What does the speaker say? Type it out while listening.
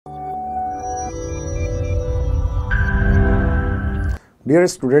Dear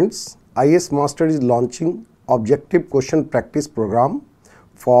students, IES Master is launching objective question practice program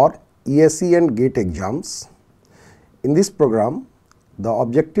for ESE and GATE exams. In this program, the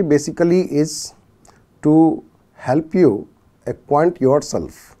objective basically is to help you acquaint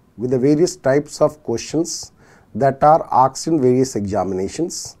yourself with the various types of questions that are asked in various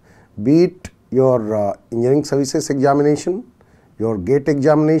examinations, be it your engineering services examination, your GATE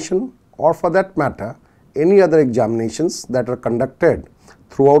examination, or for that matter any other examinations that are conducted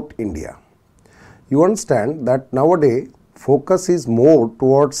throughout India. You understand that nowadays focus is more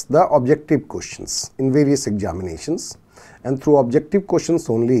towards the objective questions in various examinations, and through objective questions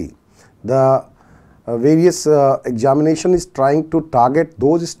only the various examination is trying to target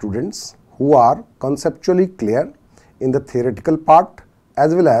those students who are conceptually clear in the theoretical part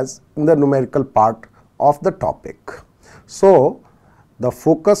as well as in the numerical part of the topic. So, the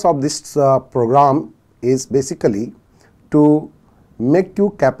focus of this program is basically to make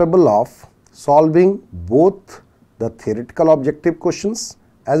you capable of solving both the theoretical objective questions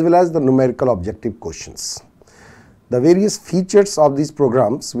as well as the numerical objective questions. The various features of these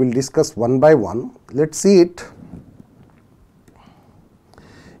programs we will discuss one by one. Let us see it.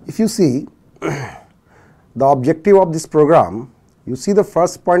 If you see the objective of this program, you see the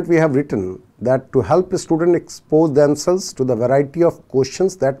first point we have written, that to help a student expose themselves to the variety of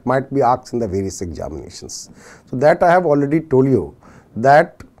questions that might be asked in the various examinations. So, that I have already told you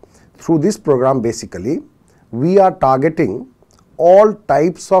that through this program basically we are targeting all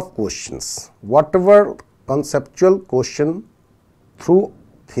types of questions, whatever conceptual question through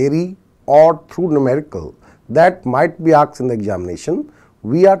theory or through numerical that might be asked in the examination,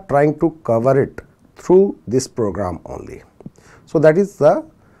 we are trying to cover it through this program only. So, that is the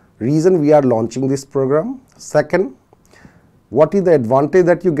reason we are launching this program. Second, what is the advantage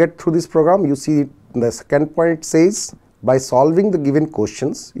that you get through this program? You see the second point says, by solving the given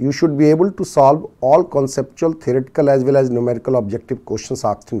questions, you should be able to solve all conceptual, theoretical as well as numerical objective questions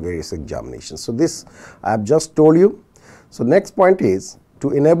asked in various examinations. So, this I have just told you. So, next point is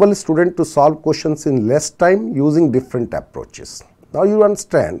to enable a student to solve questions in less time using different approaches. Now, you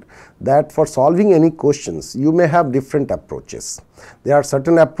understand that for solving any questions, you may have different approaches. There are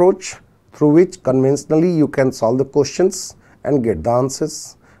certain approach through which conventionally you can solve the questions and get the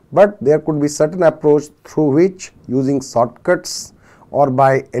answers, but there could be certain approach through which using shortcuts or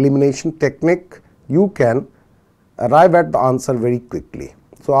by elimination technique you can arrive at the answer very quickly.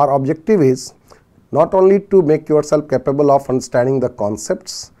 So, our objective is not only to make yourself capable of understanding the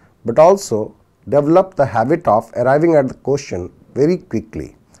concepts, but also develop the habit of arriving at the question very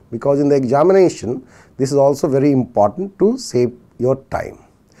quickly, because in the examination this is also very important to save your time.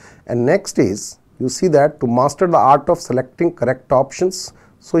 And next is, you see that to master the art of selecting correct options.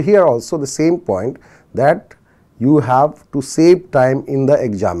 So, here also the same point, that you have to save time in the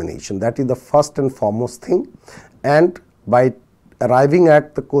examination, that is the first and foremost thing, and by arriving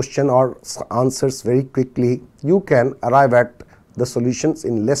at the question or answers very quickly, you can arrive at the solutions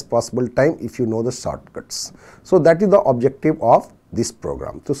in less possible time if you know the shortcuts. So, that is the objective of this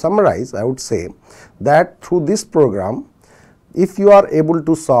program. To summarize, I would say that through this program, if you are able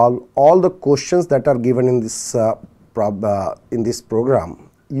to solve all the questions that are given in this program,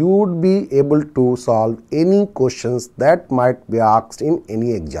 you would be able to solve any questions that might be asked in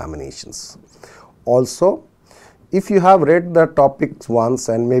any examinations. Also, if you have read the topics once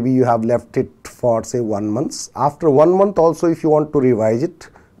and maybe you have left it for say 1 month, after 1 month also if you want to revise it,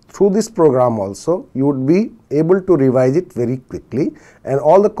 through this program also you would be able to revise it very quickly, and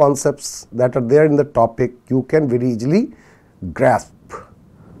all the concepts that are there in the topic you can very easily grasp.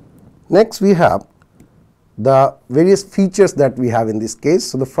 Next, we have the various features that we have in this case.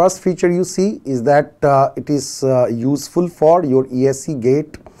 So, the first feature you see is that it is useful for your ESE,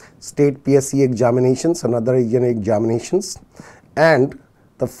 GATE, State PSC examinations and other engineering examinations. And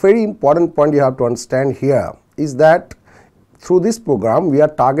the very important point you have to understand here is that through this program we are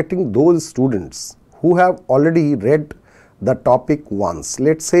targeting those students who have already read the topic once.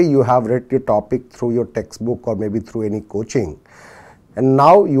 Let us say you have read the topic through your textbook or maybe through any coaching, and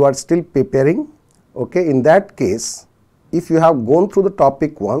now you are still preparing. Okay, in that case, if you have gone through the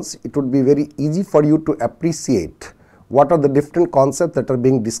topic once, it would be very easy for you to appreciate what are the different concepts that are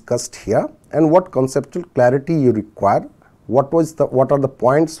being discussed here and what conceptual clarity you require, what are the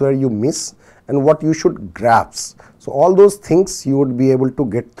points where you miss and what you should grasp. So, all those things you would be able to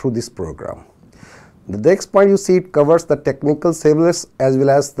get through this program. The next point you see, it covers the technical syllabus as well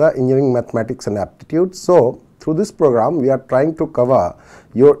as the engineering mathematics and aptitude. So, through this program we are trying to cover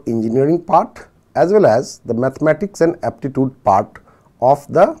your engineering part as well as the mathematics and aptitude part of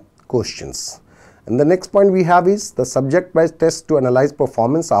the questions. And the next point we have is the subject-wise test to analyze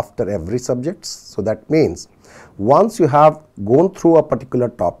performance after every subject. So that means once you have gone through a particular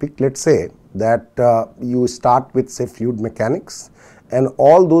topic, let's say that you start with say fluid mechanics, and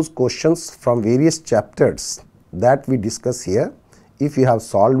all those questions from various chapters that we discuss here, if you have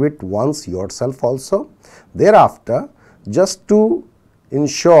solved it once yourself also, thereafter just to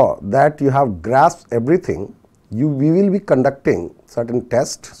ensure that you have grasped everything, we will be conducting certain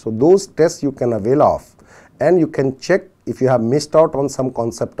tests. So those tests you can avail of, and you can check if you have missed out on some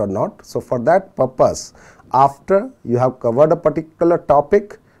concept or not. So for that purpose, after you have covered a particular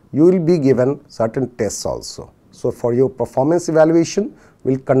topic, you will be given certain tests also. So for your performance evaluation,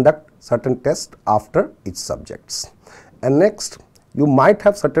 we will conduct certain tests after each subjects. And next, you might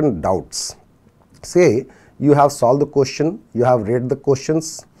have certain doubts. Say you have solved the question, you have read the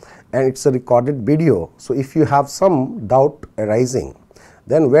questions, and it's a recorded video. So if you have some doubt arising,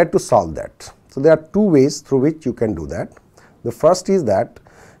 then where to solve that? So there are two ways through which you can do that. The first is that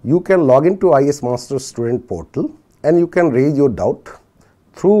you can log into IES Master student portal, and you can raise your doubt.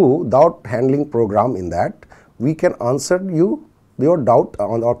 Through doubt handling program, in that we can answer your doubt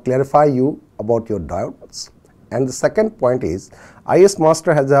or clarify you about your doubts. And the second point is IES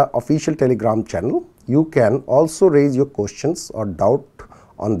Master has an official Telegram channel. You can also raise your questions or doubt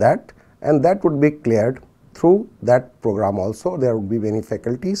on that, and that would be cleared through that program also. There would be many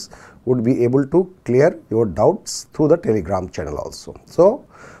faculties would be able to clear your doubts through the Telegram channel also. So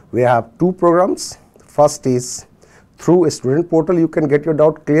we have two programs. First is through a student portal you can get your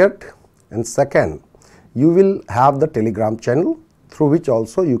doubt cleared, and second, you will have the Telegram channel through which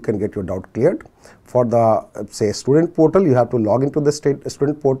also you can get your doubt cleared. For the say student portal, you have to log into the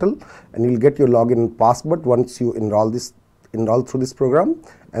student portal, and you will get your login and password once you enroll through this program.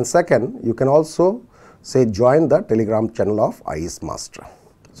 And second, you can also say join the Telegram channel of IES Master.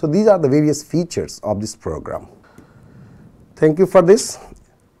 So these are the various features of this program. Thank you for this.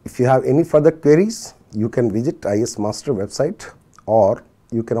 If you have any further queries, you can visit IES Master website, or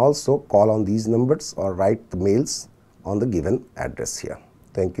you can also call on these numbers or write the mails on the given address here.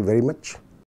 Thank you very much.